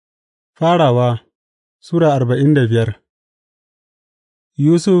Farawa Sura 45.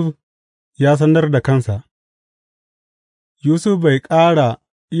 Yusuf ya sanar da kansa Yusuf bai ƙara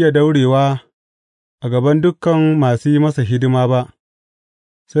iya daurewa a gaban dukan masu yi masa hidima ba,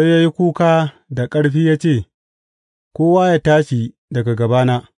 sai ya yi kuka da ƙarfi ya ce, Kowa ya tashi daga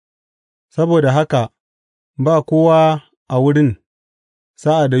gabana, saboda haka ba kowa a wurin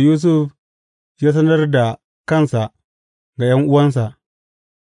sa'ad da Yusuf ya sanar da kansa ga ’yan'uwansa.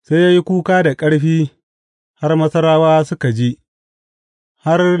 Sai ya yi kuka da ƙarfi har Masarawa suka ji,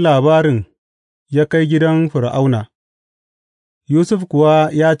 har labarin ya kai gidan Fir'auna. Yusuf kuwa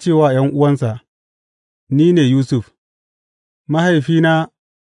ya ce wa ’yan'uwansa, Ni ne Yusuf, mahaifina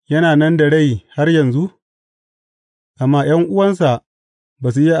yana nan da rai har yanzu? Amma ’yan'uwansa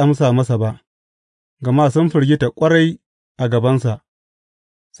ba su iya amsa masa ba, gama sun firgita ƙwarai a gabansa.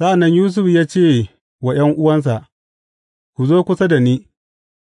 Sa'an nan Yusuf ya ce wa ’yan'uwansa, Ku zo kusa da ni.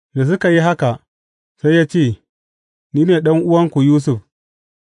 Da suka yi haka, sai ya ce, Ni ne ɗan'uwanku Yusuf,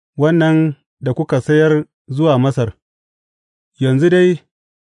 wannan da kuka sayar zuwa Masar. Yanzu dai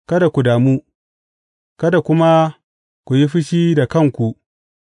kada ku damu, kada kuma ku yi fushi da kanku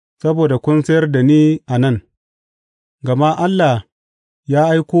saboda kun sayar da ni a nan, gama Allah ya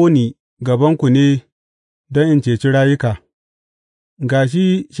aiko ni gabanku ne don in ceci rayuka. Ga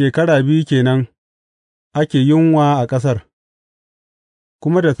shi shekara 2 ke nan ake yunwa a ƙasar,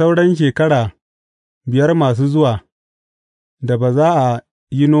 kuma da sauran shekara 5 masu zuwa da ba za a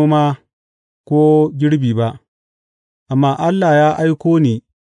yi noma ko girbi ba, amma Allah ya aiko ni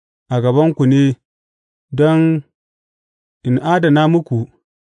a gabanku ne don in adana muku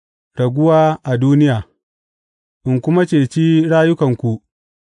raguwa a duniya, in kuma ceci rayukanku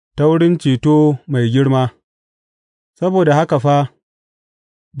ta wurin ceto mai girma. Saboda haka fa,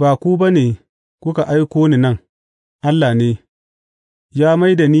 ba ku ba ne kuka aiko ni nan, Allah ne, ya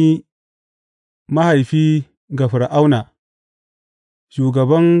mai da ni mahaifi ga Fir'auna,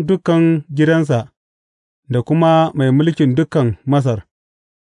 shugaban dukan gidansa da kuma mai mulkin dukan Masar.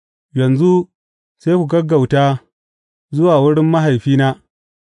 Yanzu sai ku gaggauta zuwa wurin mahaifina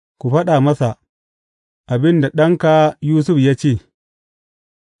ku faɗa masa abin da ɗanka Yusuf ya ce,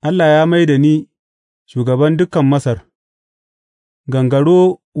 Allah ya mai da ni shugaban dukan Masar.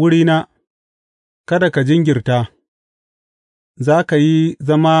 Gangaro wurina, kada ka jinkirta, za ka yi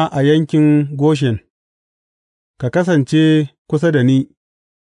zama a yankin Goshen, ka kasance kusa da ni,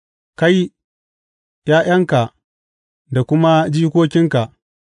 kai, ’ya'yanka da kuma jikokinka,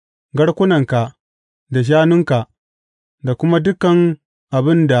 garkunanka da shanunka, da kuma dukan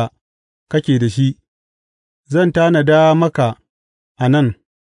abin da kake da shi, zan tanada maka a nan,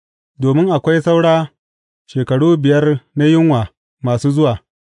 domin akwai saura shekaru 5 na yunwa masu zuwa,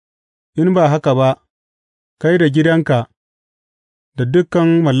 in ba haka ba, kai da gidanka da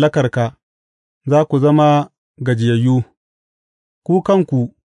dukan mallakarka za ku zama gajiyayyu, ku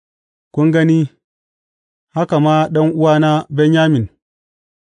kanku kun gani, haka ma ɗan'uwana Benyamin,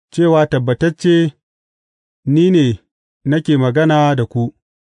 cewa tabbatacce ni ne nake magana da ku.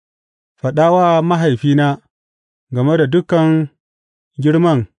 Faɗa wa mahaifina game da dukan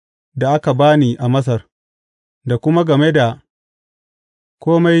girman da aka ba ni a Masar, da kuma game da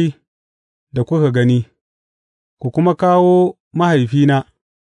kome da kuka gani, ku kuma kawo mahaifina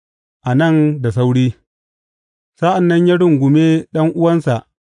a nan da sauri. Sa'an nan ya rungume ɗan'uwansa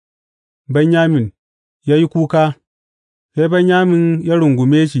Benyamin ya yi kuka, sai Benyamin ya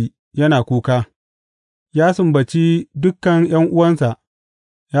rungume shi yana kuka, ya sumbaci dukan ’yan'uwansa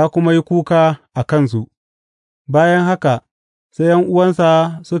ya kuma yi kuka a kansu. Bayan haka sai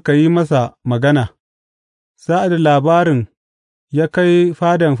 ’yan'uwansa suka yi masa magana, sa'ad da labarin ya kai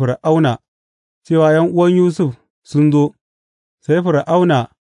fadan Fir'auna cewa ’yan'uwan Yusuf sun zo, sai Fir'auna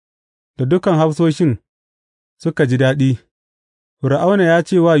da dukan hafsoshin suka ji daɗi. Fir'auna ya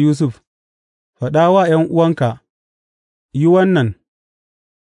ce wa Yusuf, Faɗa wa ’yan'uwanka, yi wannan,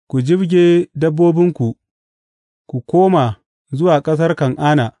 ku jibge dabbobinku, ku koma zuwa ƙasar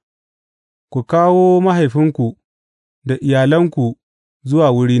Kan'ana, ku kawo mahaifinku da iyalanku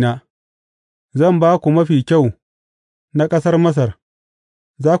zuwa wurina, zan ba ku mafi kyau na ƙasar Masar,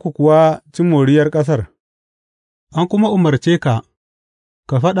 za ku kuwa ci moriyar ƙasar. An kuma umarce ka,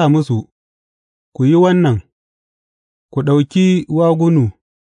 ka faɗa musu, Ku yi wannan, ku ɗauki wagunu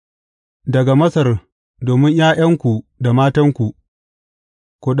daga Masar domin ’ya'yanku da matanku,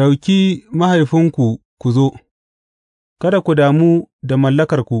 ku ɗauki mahaifinku ku zo, kada ku damu da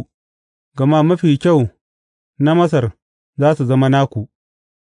mallakarku, gama mafi kyau na Masar za su zama naku.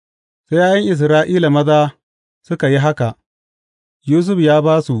 Sai ’ya'yan Isra'ila maza suka yi haka, Yusuf ya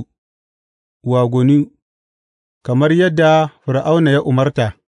ba su wagonu, kamar yadda Fir'auna ya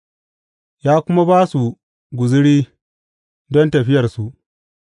umarta. ya kuma ba su guzuri don tafiyarsu,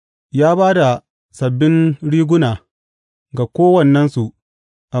 ya ba da sabbin riguna ga kowannensu,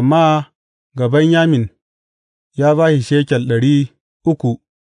 amma ga Benyamin ya ba shi shekel 300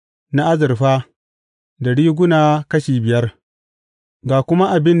 na azurfa da riguna kashi biyar, ga kuma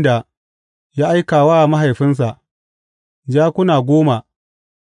abin da ya aika wa mahaifinsa, jakuna 10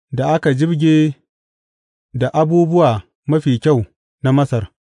 da aka jibge da abubuwa mafi kyau na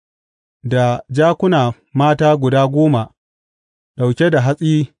Masar, da jakuna mata guda 10 ɗauke da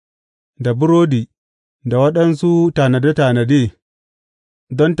hatsi, da burodi, da waɗansu tanade tanade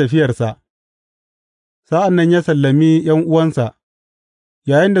don tafiyarsa. Sa'an nan ya sallami ’yan'uwansa,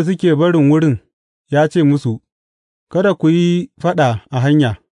 yayinda suke barin wurin, ya ce musu, Kada ku yi faɗa a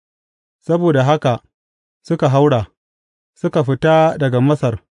hanya, saboda haka suka haura, suka fita daga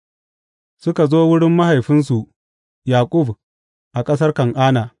Masar, suka zo wurin mahaifinsu Yaƙub a ƙasar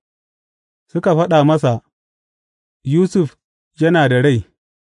Kan'ana, suka faɗa masa, Yusuf yana da rai,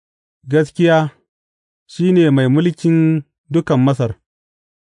 gaskiya shi ne mai mulkin dukan Masar.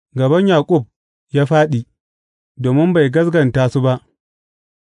 Gaban Yaƙub ya fāɗi, domin bai gaskata su ba,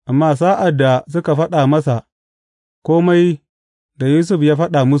 amma sa'ad da suka faɗa masa kome da Yusuf ya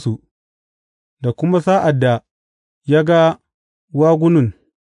faɗa musu, da kuma sa'ad da ya ga wagunun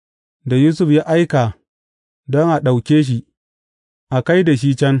da Yusuf ya aika don a ɗauke shi, a kai da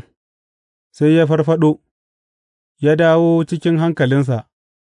shi can, sai ya farfaɗo, ya dawo cikin hankalinsa,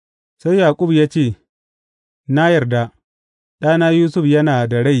 sai Yaƙub ya ce, Na yarda, ɗana Yusuf yana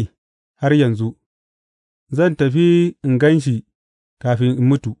da rai har yanzu, zan tafi in gan shi kafin in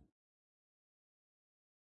mutu.